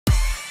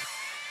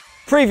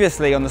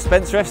Previously on the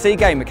Spencer FC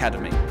Game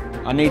Academy,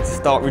 I need to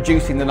start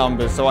reducing the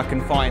numbers so I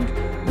can find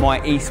my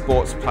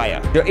eSports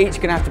player. You're each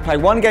going to have to play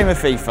one game of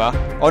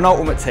FIFA on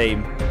Ultimate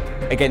Team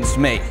against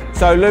me.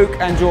 So Luke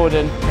and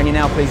Jordan, can you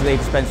now please lead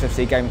the Spencer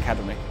FC Game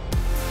Academy?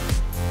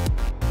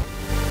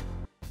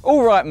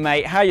 All right,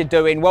 mate, how you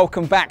doing?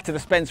 Welcome back to the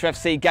Spencer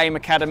FC Game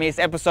Academy. It's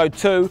episode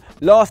 2.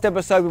 Last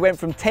episode we went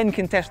from 10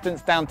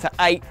 contestants down to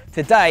 8.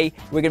 Today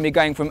we're going to be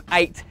going from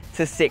 8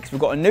 to 6. We've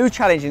got a new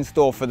challenge in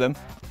store for them.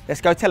 Let's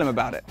go tell them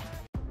about it.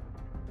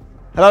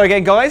 Hello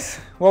again, guys.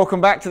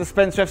 Welcome back to the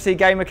Spencer FC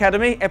Game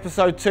Academy,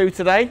 episode 2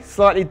 today.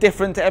 Slightly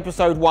different to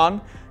episode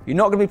 1. You're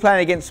not going to be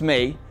playing against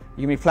me,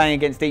 you're going to be playing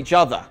against each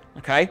other,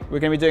 okay? We're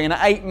going to be doing an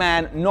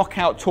 8-man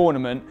knockout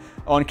tournament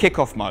on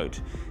kickoff mode.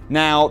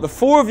 Now, the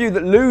 4 of you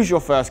that lose your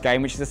first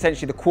game, which is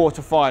essentially the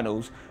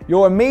quarterfinals,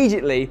 you're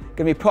immediately going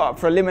to be put up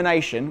for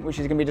elimination, which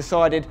is going to be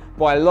decided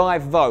by a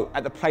live vote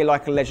at the Play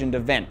Like a Legend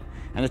event.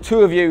 And the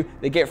 2 of you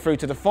that get through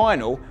to the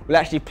final will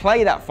actually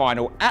play that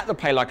final at the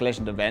Play Like a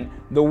Legend event,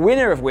 the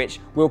winner of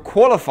which will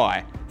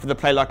qualify for the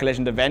Play Like a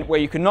Legend event, where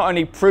you can not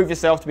only prove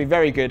yourself to be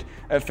very good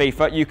at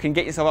FIFA, you can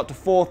get yourself up to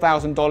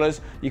 $4,000,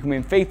 you can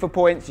win FIFA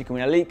points, you can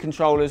win elite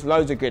controllers,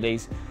 loads of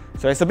goodies.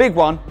 So it's a big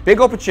one, big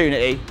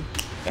opportunity.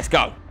 Let's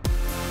go.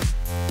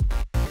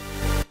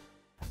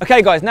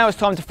 Okay guys, now it's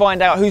time to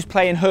find out who's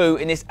playing who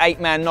in this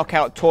 8-man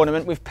knockout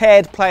tournament. We've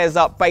paired players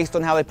up based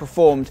on how they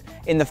performed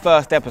in the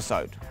first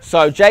episode.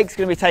 So Jake's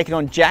going to be taking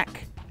on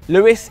Jack,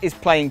 Lewis is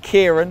playing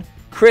Kieran,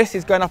 Chris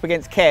is going up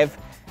against Kev,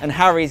 and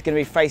Harry's going to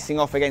be facing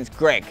off against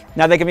Greg.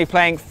 Now they're going to be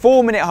playing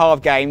 4-minute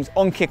half games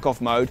on kickoff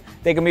mode.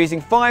 They're going to be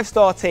using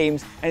 5-star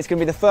teams, and it's going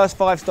to be the first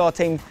 5-star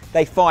team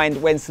they find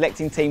when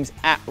selecting teams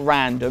at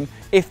random.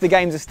 If the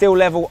games are still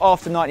level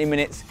after 90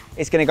 minutes,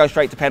 it's going to go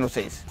straight to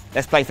penalties.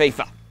 Let's play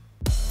FIFA.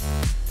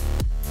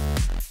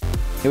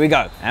 Here we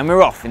go, and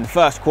we're off in the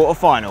first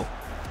quarter-final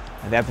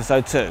of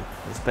episode 2 of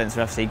the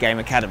Spencer FC Game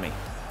Academy.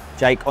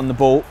 Jake on the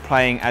ball,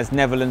 playing as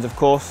Netherlands, of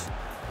course,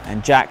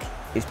 and Jack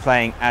is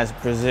playing as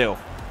Brazil.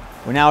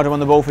 Wijnaldum on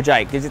the ball for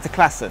Jake, gives it to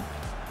Klaassen.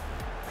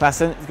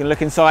 Klaassen is going to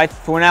look inside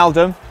for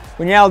Wijnaldum.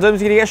 Wijnaldum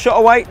is going to get a shot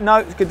away. No,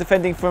 it's good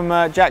defending from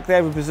Jack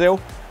there with Brazil.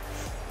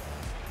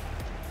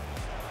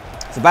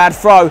 It's a bad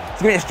throw. He's going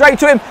to get it straight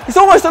to him. It's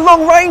almost a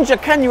long ranger.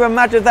 Can you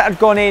imagine if that had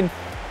gone in?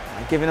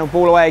 Giving the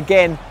ball away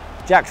again.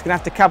 Jack's going to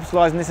have to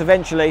capitalise on this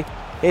eventually.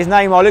 Here's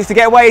Neymar, looks to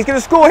get away. He's going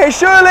to score here,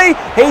 surely.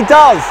 He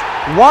does.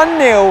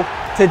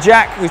 1-0 to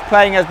Jack, who's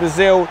playing as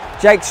Brazil.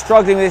 Jake's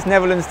struggling with this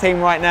Netherlands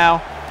team right now.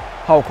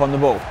 Hulk on the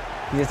ball.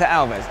 He's to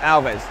Alves.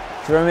 Alves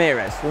to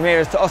Ramirez.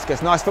 Ramirez to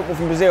Oscars. Nice football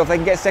from Brazil. If they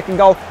can get a second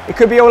goal, it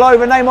could be all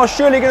over. Neymar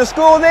surely going to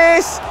score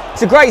this.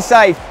 It's a great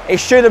save. It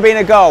should have been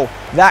a goal.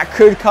 That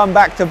could come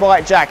back to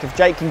bite Jack if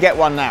Jake can get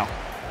one now.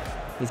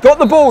 He's got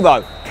the ball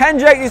though. Can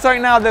Jake do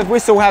something now? The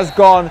whistle has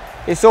gone.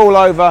 It's all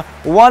over.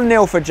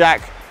 1-0 for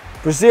Jack.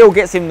 Brazil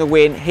gets him the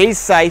win. He's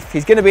safe.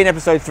 He's going to be in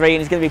episode 3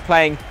 and he's going to be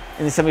playing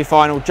in the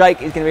semi-final.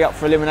 Jake is going to be up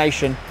for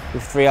elimination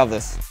with 3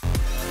 others.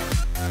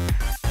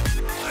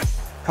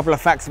 A couple of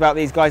facts about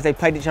these guys. They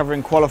played each other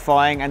in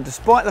qualifying, and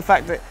despite the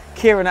fact that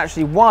Kieran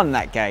actually won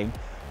that game,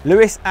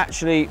 Lewis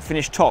actually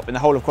finished top in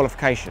the whole of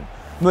qualification.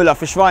 Müller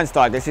for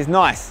Schweinsteiger. This is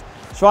nice.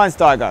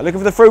 Schweinsteiger looking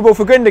for the through ball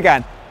for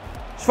Gundogan.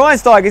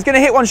 Schweinsteiger is going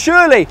to hit one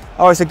surely.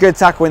 Oh, it's a good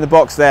tackle in the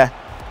box there.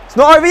 It's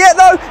not over yet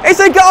though.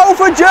 It's a goal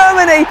for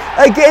Germany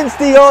against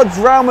the odds.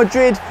 Real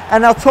Madrid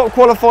and our top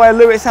qualifier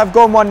Lewis have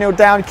gone 1-0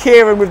 down.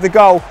 Kieran with the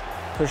goal.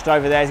 Pushed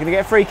over there. He's going to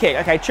get a free kick.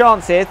 Okay,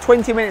 chance here.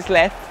 20 minutes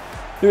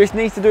left. Lewis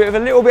needs to do it with a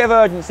little bit of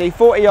urgency.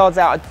 40 yards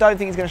out. I don't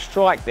think he's going to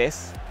strike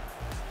this.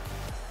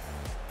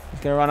 He's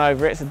going to run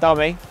over it. It's a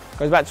dummy.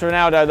 Goes back to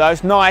Ronaldo though.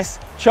 It's nice.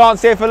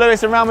 Chance here for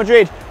Lewis and Real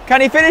Madrid.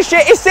 Can he finish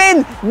it? It's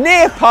in!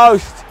 Near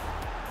post.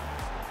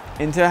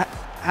 Into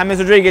James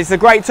Rodriguez. It's a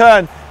great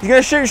turn. He's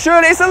going to shoot.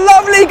 Surely it's a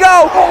lovely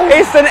goal.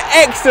 It's an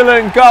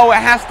excellent goal. It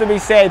has to be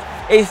said.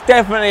 It's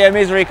definitely a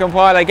misery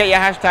compiler. Get your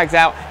hashtags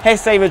out.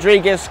 Jesse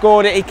Rodriguez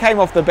scored it. He came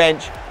off the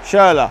bench.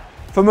 Schürrle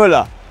for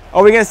Müller.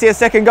 Are we going to see a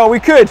second goal?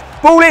 We could.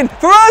 Ball in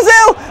for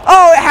Ozil.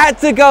 Oh, it had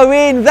to go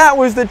in. That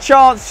was the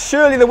chance.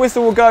 Surely the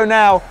whistle will go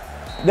now.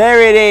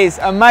 There it is.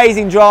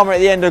 Amazing drama at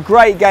the end. A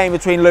great game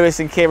between Lewis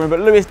and Kieran,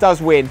 but Lewis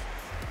does win.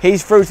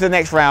 He's through to the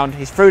next round.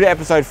 He's through to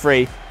episode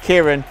 3.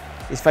 Kieran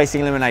is facing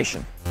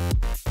elimination.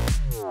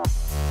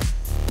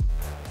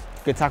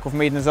 Good tackle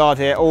from Eden Hazard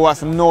here. Oh,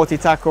 that's a naughty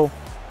tackle.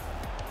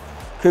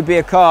 Could be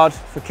a card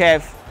for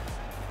Kev.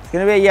 It's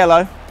going to be a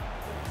yellow.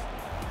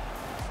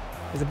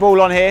 There's a ball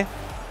on here.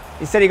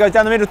 Instead he goes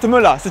down the middle to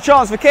Müller. It's a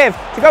chance for Kev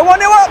to go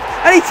 1-0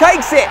 up, and he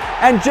takes it.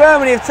 And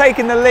Germany have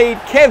taken the lead.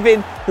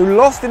 Kevin, who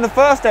lost in the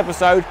first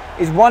episode,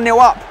 is 1-0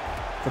 up.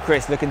 For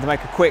Chris, looking to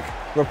make a quick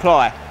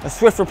reply. A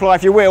swift reply,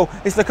 if you will.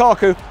 It's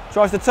Lukaku.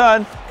 Tries to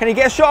turn. Can he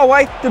get a shot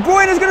away? De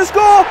Bruyne is going to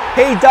score.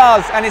 He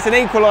does, and it's an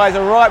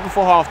equaliser right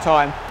before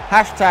half-time.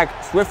 Hashtag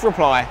swift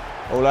reply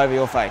all over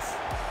your face.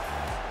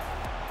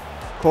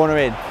 Corner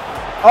in.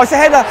 Oh, it's a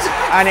header,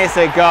 and it's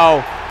a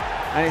goal.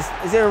 And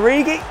is it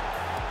Origi?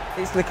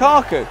 It's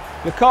Lukaku.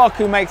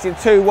 Lukaku makes it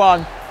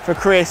 2-1 for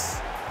Chris.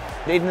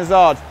 Eden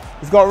Hazard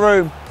He's got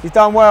room. He's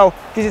done well.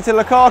 Gives it to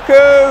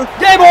Lukaku.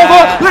 Game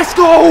over. Let's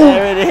go.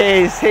 There it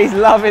is. He's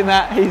loving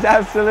that. He's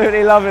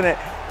absolutely loving it.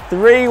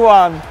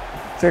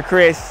 3-1 to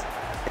Chris.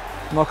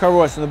 Marco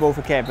Royce on the ball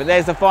for Kev. But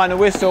there's the final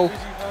whistle.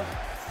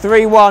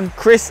 3-1.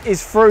 Chris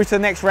is through to the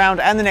next round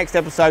and the next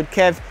episode.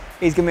 Kev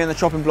is going to be on the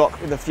chopping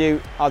block with a few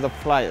other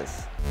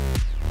players.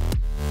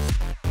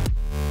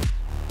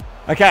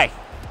 Okay,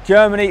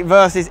 Germany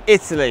versus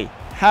Italy.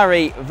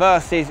 Harry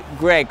versus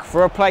Greg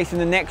for a place in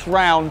the next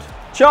round.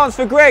 Chance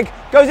for Greg,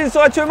 goes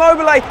inside to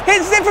Immobile,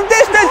 hits it from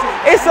distance.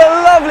 It's a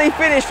lovely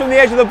finish from the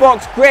edge of the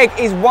box. Greg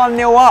is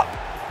 1-0 up.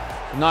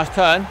 Nice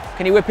turn,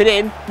 can he whip it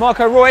in?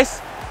 Marco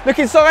Royce, look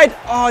inside.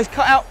 Oh, he's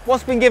cut out.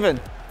 What's been given?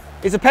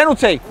 It's a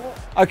penalty.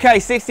 Okay,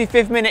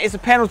 65th minute, it's a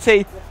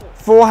penalty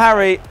for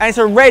Harry. And it's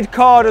a red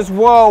card as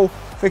well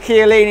for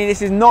Chiellini.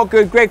 This is not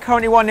good. Greg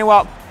currently 1-0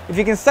 up. If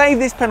he can save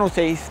this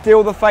penalty, he's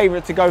still the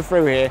favourite to go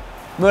through here.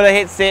 Müller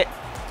hits it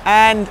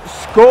and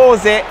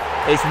scores it.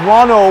 It's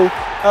 1-0.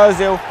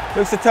 Ozil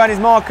looks to turn his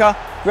marker.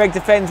 Greg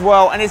defends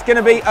well, and it's going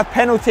to be a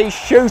penalty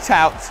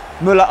shootout.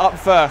 Müller up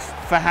first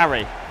for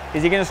Harry.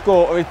 Is he going to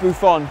score, or is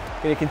Buffon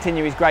going to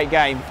continue his great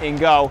game in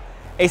goal?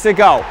 It's a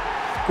goal.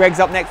 Greg's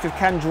up next with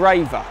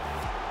Candreva.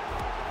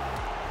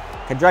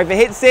 Candreva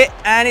hits it,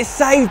 and it's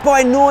saved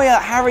by Neuer.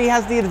 Harry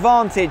has the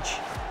advantage.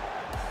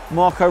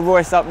 Marco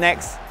Royce up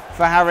next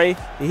for Harry.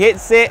 He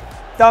hits it,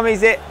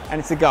 dummies it,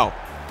 and it's a goal.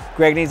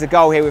 Greg needs a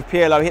goal here with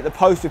Pirlo. He hit the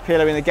post with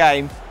Pirlo in the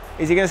game.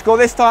 Is he going to score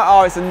this time?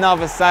 Oh, it's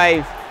another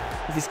save.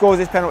 If he scores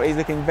this penalty, he's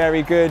looking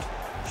very good.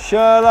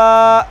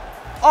 Schürrle.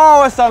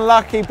 Oh, it's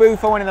unlucky.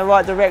 Buffon went in the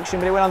right direction,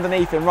 but it went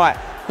underneath him. Right,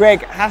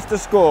 Greg has to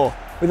score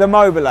with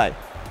Immobile.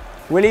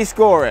 Will he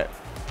score it?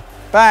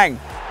 Bang.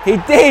 He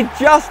did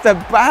just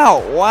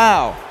about.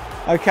 Wow.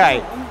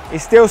 Okay, he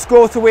still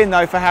scored to win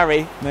though for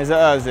Harry. Mesut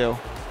Ozil.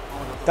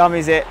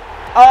 Dummies it.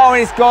 Oh,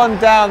 and it's gone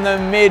down the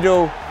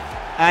middle.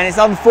 And it's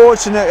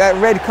unfortunate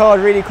that red card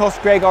really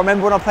cost Greg. I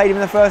remember when I played him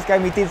in the first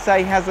game, he did say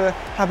he has a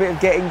habit of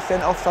getting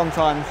sent off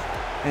sometimes.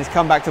 And it's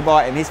come back to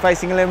bite him. He's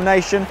facing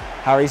elimination.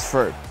 Harry's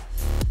through.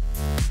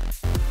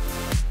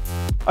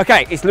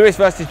 Okay, it's Lewis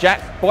versus Jack.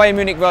 Bayern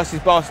Munich versus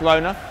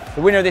Barcelona.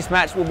 The winner of this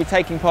match will be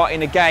taking part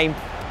in a game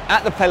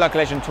at the Play Like a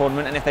Legend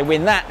tournament. And if they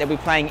win that, they'll be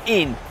playing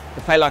in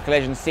the Play Like a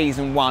Legend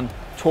Season 1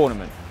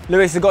 tournament.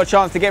 Lewis has got a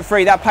chance to get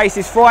free. That pace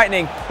is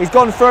frightening. He's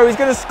gone through. He's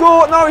going to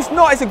score. No, it's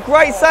not. It's a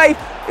great save.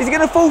 Is he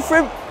going to fall for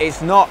him?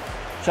 It's not.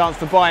 Chance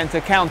for Bayern to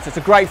counter. It's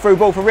a great through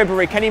ball for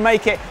Ribéry. Can he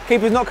make it?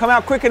 Keeper's not come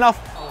out quick enough.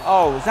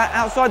 Oh, is that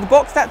outside the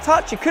box, that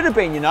touch? It could have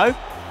been, you know.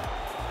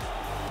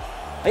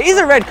 It is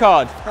a red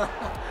card.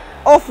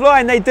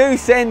 Offline, they do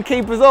send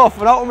keepers off.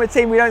 On Ultimate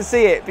Team, we don't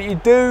see it, but you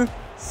do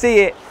see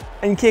it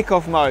in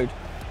kickoff mode.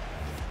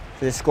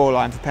 For this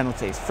scoreline for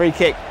penalties. Free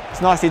kick.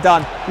 It's nicely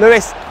done.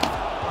 Lewis,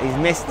 he's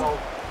missed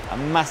a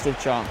massive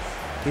chance.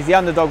 He's the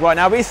underdog right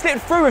now, but he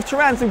slipped through with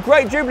Thuram, some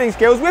great dribbling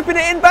skills, whipping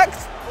it in back.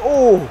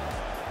 Oh,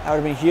 that would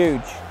have been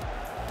huge.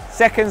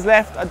 Seconds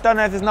left. I don't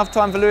know if there's enough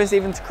time for Lewis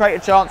even to create a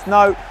chance.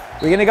 No,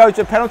 we're going to go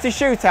to a penalty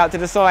shootout to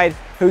decide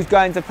who's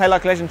going to Play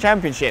Like a Legend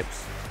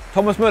Championships.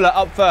 Thomas Müller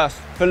up first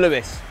for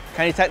Lewis.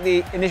 Can he take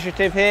the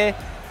initiative here?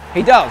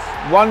 He does.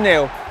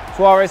 1-0.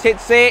 Suarez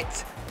hits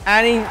it,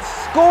 and he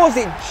scores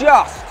it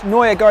just.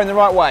 Neuer going the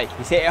right way.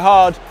 He's hit it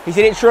hard. He's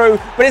hit it true,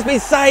 but it's been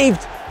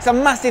saved. It's a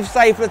massive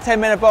save for the 10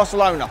 men of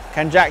Barcelona.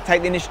 Can Jack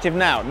take the initiative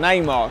now?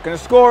 Neymar going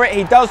to score it.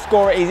 He does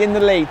score it. He's in the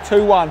lead,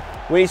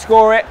 2-1. Will he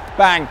score it?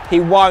 Bang. He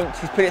won't.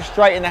 He's put it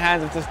straight in the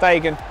hands of ter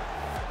Stegen.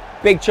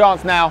 Big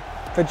chance now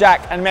for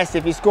Jack and Messi.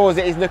 If he scores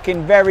it, he's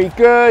looking very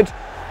good.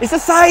 It's a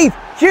save.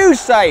 Huge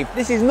save.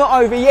 This is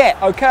not over yet.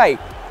 Okay.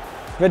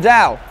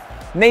 Vidal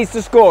needs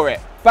to score it.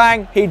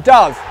 Bang. He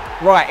does.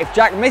 Right. If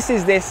Jack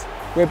misses this,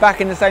 we're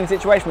back in the same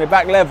situation. We're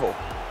back level.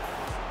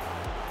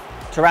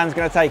 Thuram's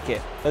going to take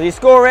it. Does he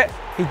score it?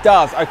 He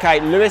does. Okay,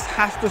 Lewis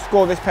has to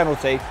score this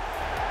penalty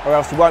or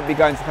else he won't be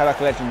going to Play Like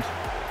a Legend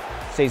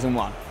Season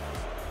 1.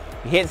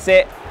 He hits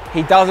it.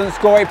 He doesn't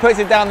score. He puts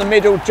it down the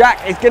middle.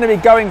 Jack is going to be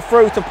going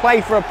through to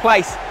play for a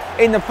place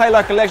in the Play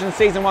Like a Legend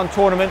Season 1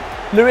 tournament.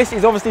 Lewis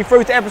is obviously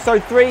through to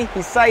episode 3.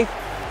 He's safe,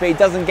 but he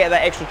doesn't get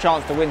that extra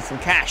chance to win some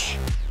cash.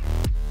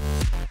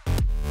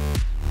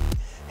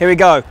 Here we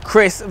go.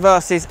 Chris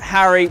versus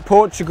Harry.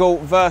 Portugal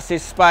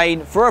versus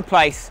Spain for a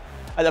place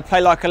at the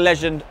Play Like a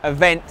Legend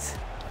event.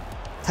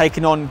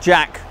 Taking on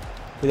Jack,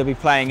 who they'll be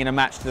playing in a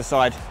match to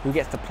decide who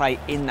gets to play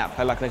in that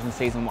Play Like a Legend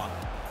Season 1.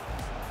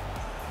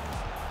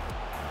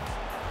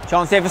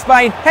 Chance here for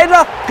Spain.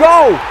 Header,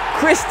 goal!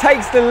 Chris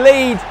takes the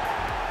lead.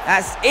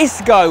 That's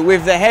Isco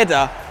with the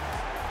header.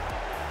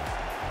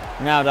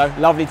 Ronaldo,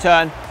 lovely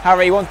turn.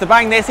 Harry wants to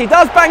bang this. He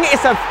does bang it.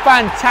 It's a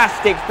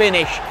fantastic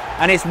finish.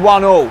 And it's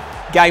 1-1.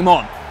 Game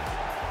on.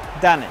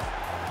 Danny.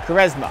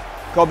 Quaresma.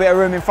 Got a bit of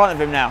room in front of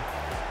him now.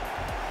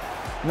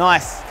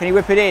 Nice. Can he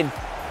whip it in?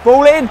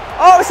 Ball in.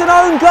 Oh, it's an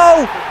own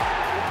goal.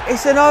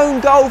 It's an own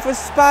goal for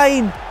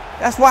Spain.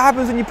 That's what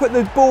happens when you put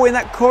the ball in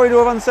that corridor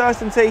of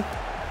uncertainty.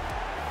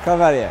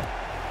 Carvalho.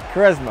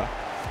 Quaresma.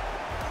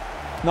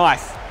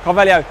 Nice.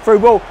 Carvalho. Through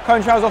ball.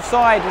 Contrail's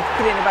offside. He's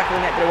put it in the back of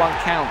the net, but it won't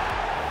count.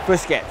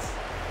 Busquets.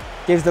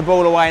 gives the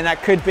ball away, and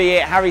that could be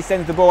it. Harry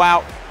sends the ball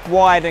out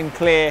wide and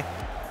clear.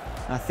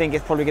 I think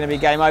it's probably going to be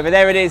game over.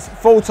 There it is,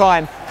 full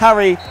time.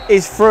 Harry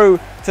is through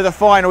to the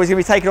final. He's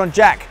going to be taking on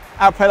Jack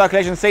at Play Like a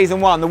Legend Season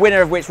 1, the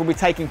winner of which will be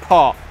taking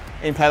part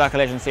in Play Like a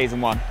Legend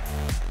Season 1.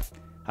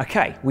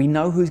 Okay, we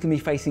know who's going to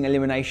be facing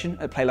elimination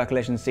at Play Like a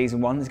Legend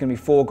Season 1. There's going to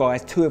be 4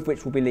 guys, 2 of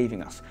which will be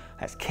leaving us.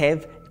 That's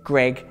Kev,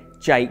 Greg,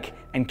 Jake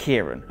and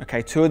Kieran.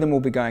 Okay, 2 of them will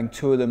be going,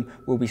 2 of them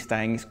will be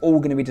staying. It's all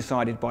going to be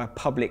decided by a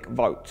public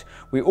vote.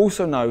 We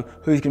also know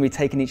who's going to be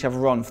taking each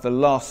other on for the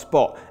last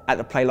spot at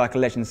the Play Like a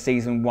Legend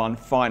Season 1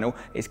 final.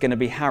 It's going to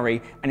be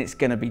Harry and it's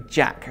going to be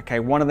Jack. Okay,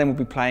 one of them will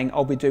be playing.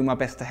 I'll be doing my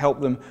best to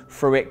help them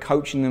through it,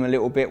 coaching them a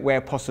little bit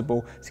where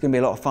possible. It's going to be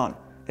a lot of fun.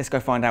 Let's go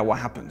find out what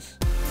happens.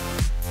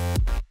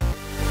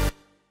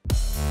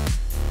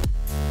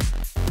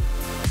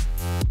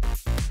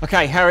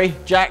 Okay, Harry,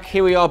 Jack,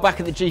 here we are back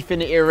at the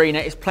Gfinity Arena.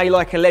 It's Play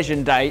Like a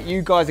Legend Day.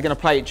 You guys are going to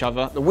play each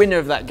other. The winner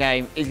of that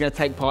game is going to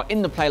take part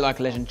in the Play Like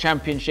a Legend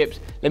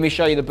Championships. Let me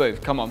show you the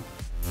booth. Come on.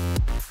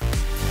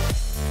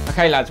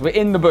 Okay, lads, we're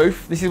in the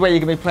booth. This is where you're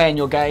going to be playing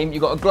your game.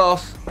 You've got a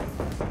glass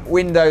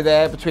window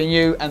there between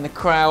you and the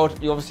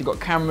crowd. You obviously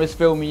got cameras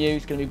filming you.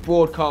 It's going to be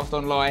broadcast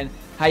online.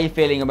 How are you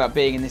feeling about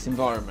being in this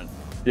environment?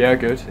 Yeah,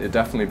 good. It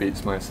definitely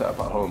beats my setup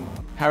at home.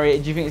 Harry,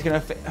 do you think it's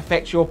going to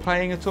affect your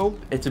playing at all?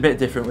 It's a bit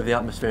different with the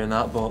atmosphere and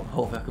that, but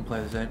hopefully I can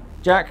play the same.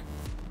 Jack,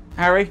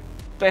 Harry,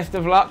 best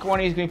of luck. One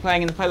of you is going to be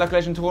playing in the Play Like a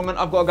Legend tournament.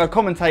 I've got to go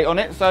commentate on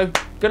it, so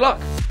good luck.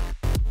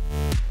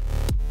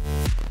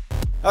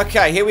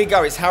 Okay, here we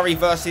go. It's Harry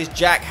versus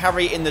Jack.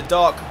 Harry in the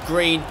dark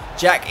green,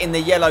 Jack in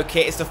the yellow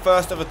kit. It's the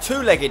first of a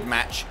 2-legged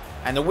match,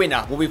 and the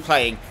winner will be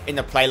playing in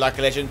the Play Like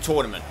a Legend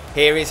tournament.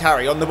 Here is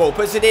Harry on the ball,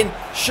 puts it in.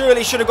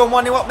 Surely should have gone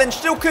 1-0 up, then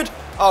still could.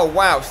 Oh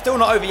wow, still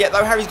not over yet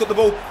though. Harry's got the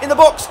ball in the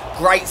box.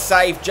 Great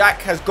save.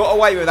 Jack has got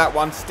away with that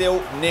one. Still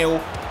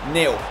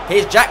 0-0.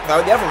 Here's Jack though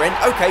at the other end.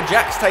 Okay,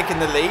 Jack's taken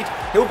the lead.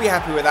 He'll be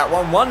happy with that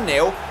one.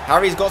 1-0.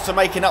 Harry's got some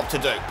making up to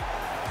do.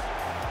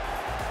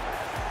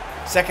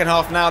 Second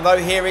half now though.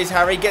 Here is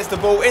Harry. Gets the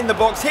ball in the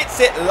box. Hits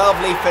it.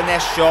 Lovely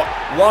finesse shot.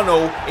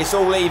 1-1. It's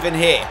all even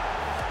here.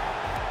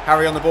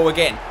 Harry on the ball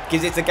again,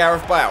 gives it to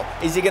Gareth Bale.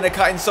 Is he going to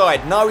cut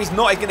inside? No, he's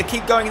not. He's going to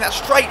keep going in that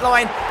straight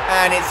line,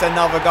 and it's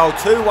another goal.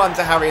 2-1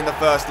 to Harry in the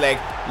first leg.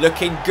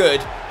 Looking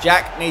good.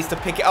 Jack needs to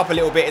pick it up a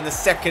little bit in the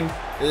second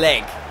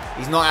leg.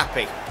 He's not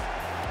happy.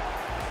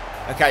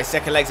 Okay,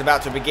 second leg's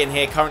about to begin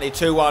here. Currently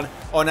 2-1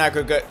 on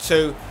aggregate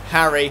to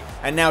Harry.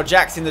 And now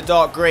Jack's in the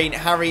dark green.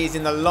 Harry is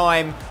in the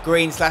lime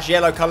green /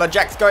 yellow colour.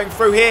 Jack's going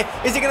through here.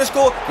 Is he going to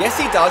score? Yes,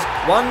 he does.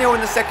 1-0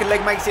 in the second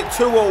leg makes it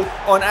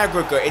 2-2 on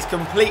aggregate. It's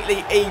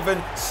completely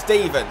even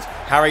Stevens.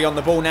 Harry on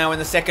the ball now in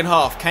the second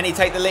half. Can he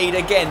take the lead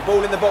again?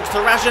 Ball in the box to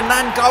Rajan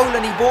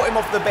Nangolan. He brought him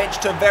off the bench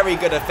to very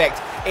good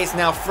effect. It's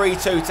now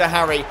 3-2 to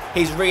Harry.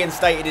 He's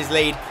reinstated his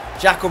lead.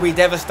 Jack will be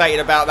devastated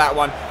about that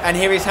one. And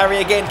here is Harry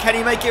again. Can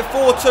he make it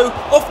 4-2?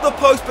 Off the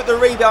post, but the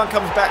rebound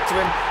comes back to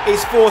him.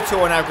 It's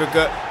 4-2 on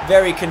aggregate.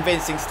 Very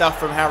convincing stuff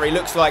from Harry.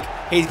 Looks like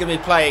he's going to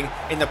be playing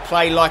in the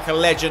Play Like a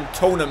Legend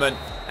tournament.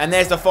 And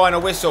there's the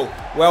final whistle.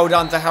 Well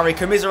done to Harry.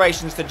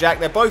 Commiserations to Jack.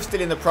 They're both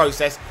still in the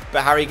process,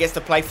 but Harry gets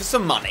to play for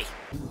some money.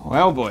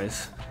 Well,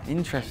 boys,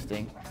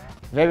 interesting.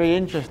 Very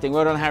interesting.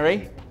 Well done,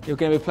 Harry. You're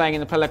going to be playing in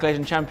the Play Like a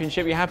Legend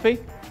Championship. You happy?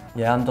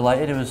 Yeah, I'm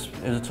delighted. It was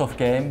a tough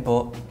game,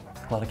 but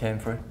glad I came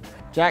through.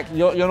 Jack,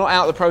 you're not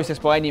out of the process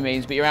by any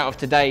means, but you're out of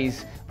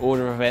today's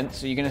order of events.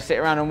 So you're going to sit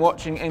around and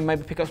watch and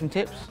maybe pick up some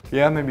tips?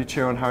 Yeah, maybe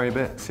cheer on Harry a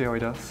bit, see how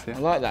he does. Yeah. I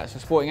like that. It's a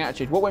sporting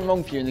attitude. What went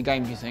wrong for you in the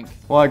game, do you think?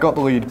 Well, I got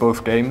the lead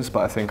both games, but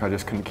I think I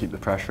just couldn't keep the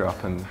pressure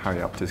up, and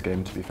Harry upped his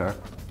game, to be fair.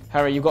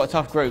 Harry, you've got a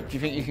tough group. Do you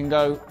think you can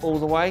go all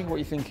the way? What are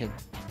you thinking?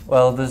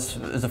 Well, there's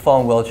a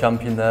former world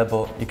champion there,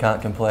 but you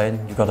can't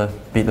complain. You've got to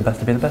beat the best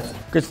to be the best.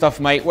 Good stuff,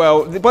 mate.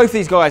 Well, both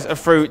these guys are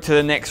through to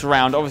the next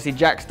round. Obviously,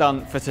 Jack's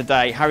done for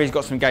today. Harry's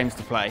got some games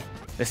to play.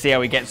 Let's see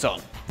how he gets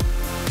on.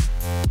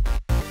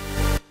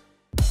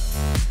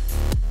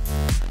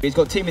 He's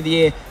got Team of the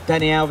Year,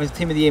 Dani Alves,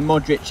 Team of the Year,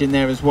 Modric in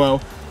there as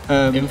well.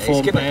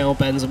 Informed Bale,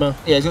 Benzema.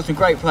 Yeah, he's got some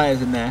great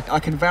players in there. I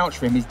can vouch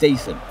for him, he's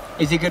decent.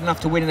 Is he good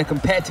enough to win in a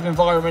competitive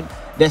environment?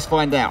 Let's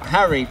find out.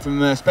 Harry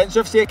from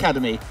Spencer FC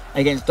Academy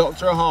against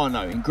Dr.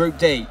 Ahano in Group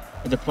D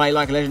at the Play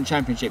Like a Legend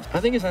Championships. I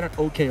think he's had an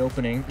okay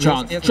opening.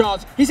 Chance.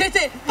 He's hit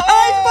it!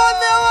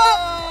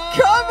 Oh,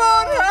 he's 1-0 up! Come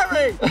on,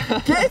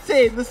 Harry! Get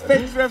in! The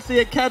Spencer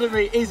FC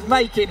Academy is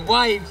making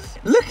waves.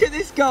 Look at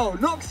this goal.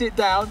 Knocks it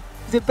down.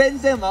 Is it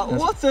Benzema?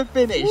 What a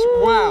finish.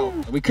 Woo. Wow.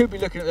 We could be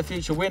looking at the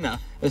future winner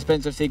of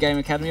Spencer FC Game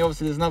Academy.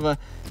 Obviously, there's another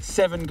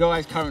 7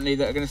 guys currently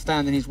that are going to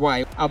stand in his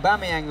way.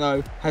 Aubameyang,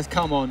 though, has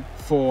come on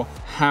for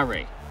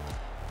Harry.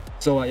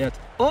 So what yet?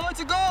 Oh,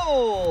 it's a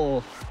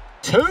goal!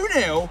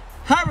 2-0.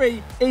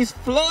 Harry is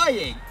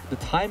flying. The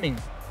timing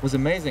was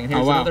amazing.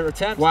 Here's another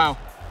attempt. Wow.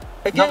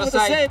 Again with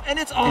the save, and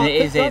it's on. And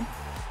it is in.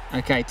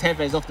 Okay,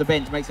 Tevez off the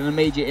bench makes an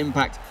immediate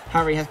impact.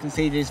 Harry has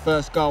conceded his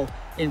first goal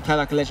in Play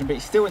Like a Legend, but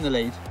he's still in the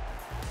lead.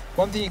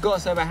 One thing you've got to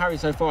say about Harry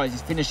so far is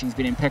his finishing's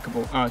been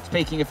impeccable.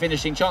 Speaking of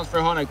finishing, chance for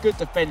Ahano, good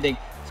defending.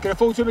 It's going to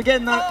fall to him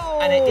again though,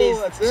 and it is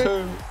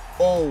 2-1.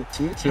 Oh,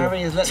 2-2.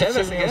 Harry has let the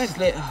 2-0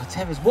 slip. Oh,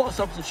 Tevez, what a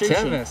substitution.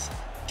 Tevez.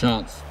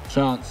 Chance.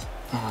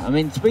 Oh, I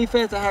mean, to be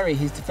fair to Harry,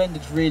 he's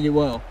defended really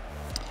well.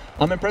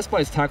 I'm impressed by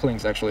his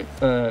tacklings, actually.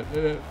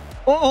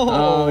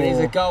 Oh, it is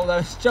a goal,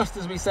 though. Just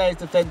as we say, he's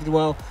defended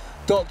well.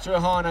 Dr.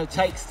 Ahano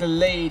takes the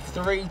lead,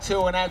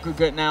 3-2 on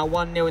aggregate now,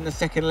 1-0 in the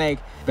second leg.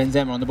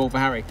 Benzema on the ball for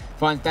Harry.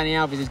 Finds Dani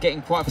Alves, is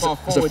getting quite far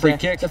forward. It's a free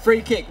kick. The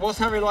free kick. What's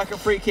Harry like at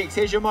free kicks?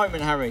 Here's your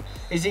moment, Harry.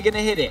 Is he going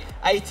to hit it?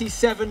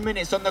 87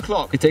 minutes on the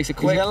clock. He takes it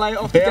quick. He's going to lay it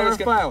off to Gareth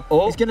Bale.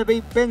 Oh. It's going to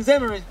be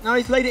Benzema. No,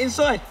 he's laid it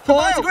inside.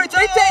 It's a great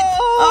take.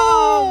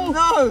 Oh,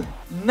 no.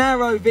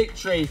 Narrow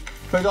victory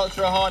for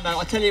Dr. Ahano.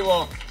 I tell you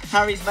what,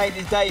 Harry's made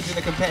his debut in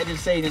the competitive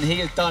scene and he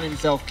has done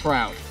himself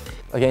proud.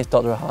 Against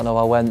Dr. Ahano,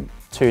 I went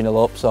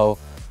 2-0 up, so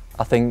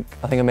I think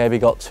I maybe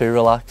got too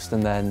relaxed,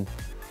 and then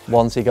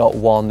once he got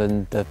one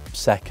and the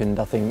second,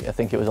 I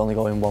think it was only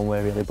going one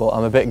way really. But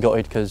I'm a bit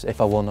gutted because if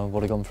I won, I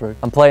would have gone through.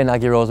 I'm playing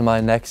Aggie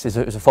Rosemeyer next. He's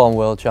a former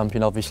world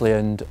champion, obviously,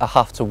 and I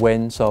have to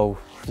win, so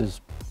there's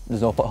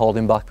no point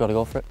holding back. Got to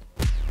go for it.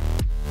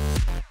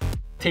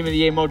 Team of the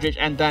Year, Modric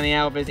and Dani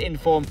Alves in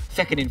form,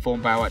 second in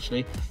form Bale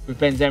actually, with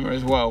Benzema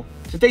as well.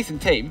 It's a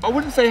decent team. I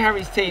wouldn't say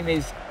Harry's team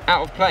is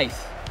out of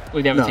place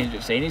with the other teams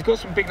we've seen. He's got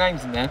some big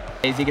names in there.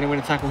 Is he going to win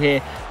a tackle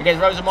here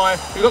against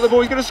Rosemeyer? He's got the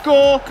ball, he's going to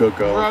score! Good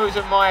goal.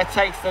 Rosemeyer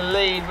takes the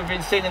lead. We've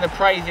been singing the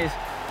praises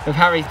of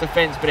Harry's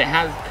defence, but it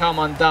has come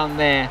undone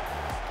there.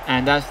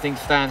 And as things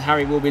stand,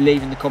 Harry will be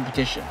leaving the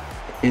competition.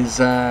 Is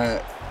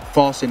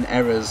forcing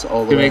errors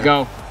all the way. Here we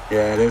go.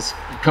 Yeah, it is.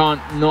 You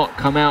can't not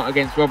come out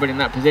against Robin in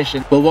that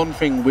position. Well, one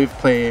thing with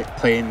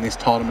playing this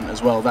tournament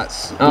as well,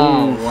 that's...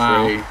 Oh,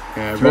 wow.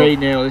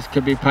 3-0, this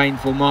could be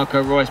painful.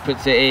 Marco Reus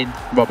puts it in.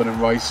 Robin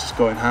and Rice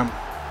going ham.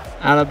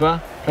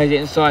 Alaba plays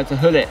it inside to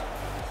Hullet.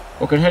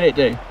 What can Hullet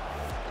do?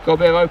 Got a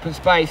bit of open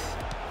space.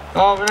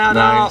 Oh, Ronaldo.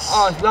 Nice.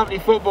 Oh, it's lovely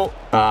football.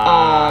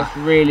 Oh, it's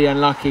really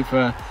unlucky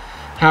for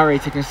Harry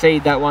to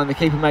concede that one. The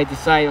keeper made the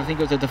save. I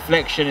think it was a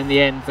deflection in the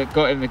end that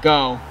got him the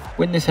goal.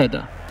 Win this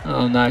header.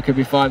 Oh no, it could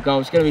be 5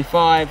 goals. It's going to be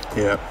 5.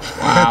 Yeah.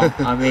 Wow.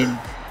 I mean,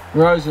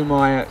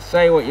 Rosemeyer,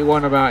 say what you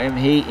want about him,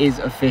 he is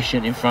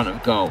efficient in front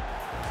of goal.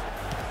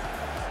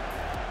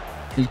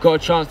 He's got a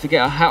chance to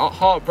get a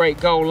heartbreak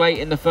goal late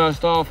in the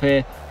first half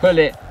here.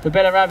 Hullet for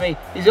Bellarabi.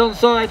 He's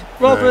onside.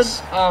 Robin.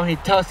 Nice. Oh, he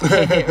does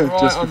hit it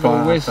right on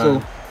the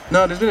whistle.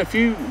 No, there's been a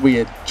few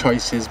weird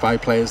choices by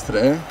players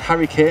today.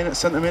 Harry Kane at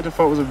centre mid, I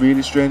thought was a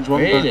really strange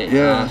one. Really?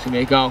 Yeah. Oh, it's going to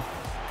be a goal.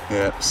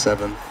 Yeah,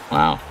 7.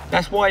 Wow.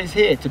 That's why he's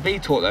here, to be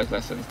taught those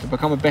lessons, to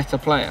become a better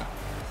player.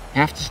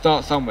 You have to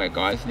start somewhere,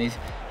 guys, and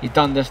he's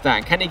done this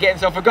stand. Can he get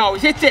himself a goal?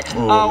 He's hit it!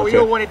 Oh, we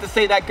all wanted to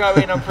see that go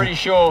in, I'm pretty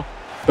sure.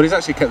 But he's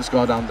actually kept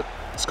the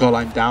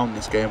scoreline down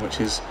this game, which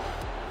is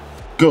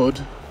good.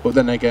 But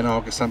then again,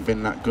 August hasn't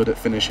been that good at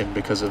finishing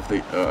because of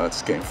the...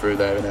 it's getting through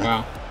there, isn't it?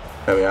 Wow.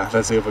 There we are.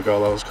 That's the other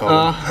goal I was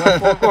calling.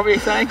 What were you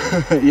saying?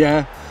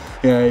 Yeah,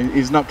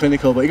 he's not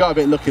clinical, but he got a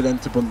bit lucky then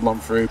to bundle on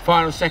through.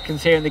 Final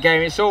seconds here in the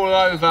game. It's all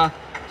over.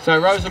 So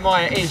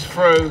Rosemeyer is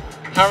through.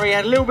 Harry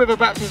had a little bit of a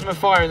baptism of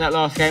fire in that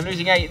last game,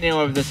 losing 8-0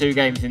 over the 2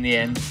 games in the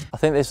end. I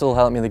think this will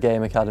help me in the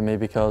game academy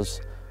because,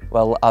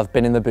 well, I've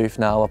been in the booth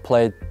now. I've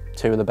played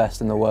 2 of the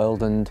best in the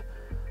world and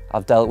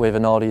I've dealt with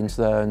an audience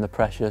there and the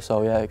pressure,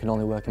 so yeah, it can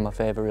only work in my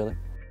favour really.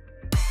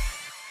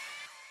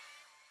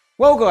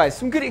 Well guys,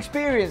 some good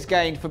experience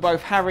gained for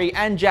both Harry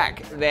and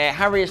Jack there.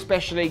 Harry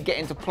especially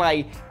getting to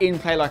play in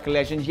Play Like a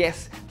Legend.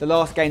 Yes, the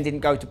last game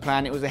didn't go to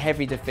plan, it was a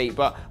heavy defeat,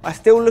 but I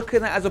still look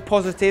at that as a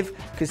positive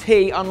because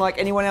he, unlike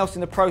anyone else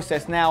in the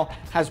process, now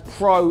has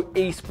pro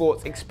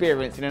eSports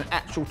experience in an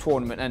actual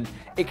tournament and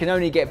it can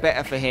only get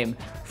better for him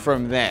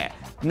from there.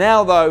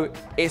 Now though,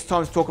 it's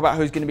time to talk about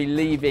who's going to be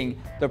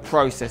leaving the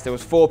process. There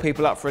was 4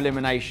 people up for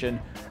elimination.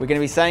 We're going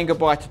to be saying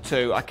goodbye to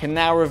 2. I can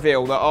now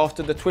reveal that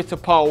after the Twitter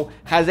poll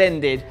has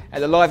ended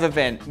at the live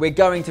event, we're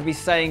going to be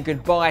saying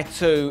goodbye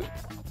to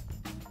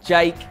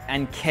Jake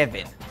and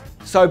Kevin.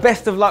 So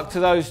best of luck to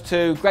those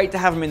 2. Great to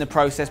have them in the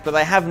process, but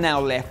they have now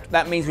left.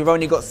 That means we've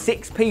only got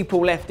 6 people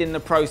left in the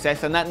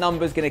process, and that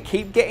number is going to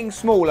keep getting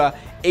smaller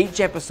each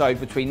episode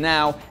between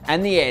now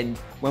and the end,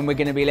 when we're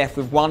going to be left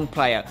with 1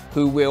 player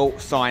who will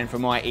sign for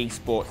my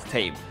eSports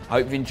team. I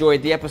hope you've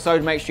enjoyed the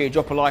episode. Make sure you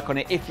drop a like on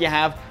it if you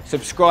have.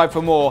 Subscribe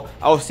for more.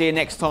 I'll see you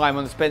next time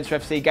on the Spencer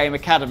FC Game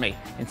Academy.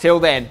 Until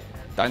then,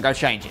 don't go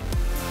changing.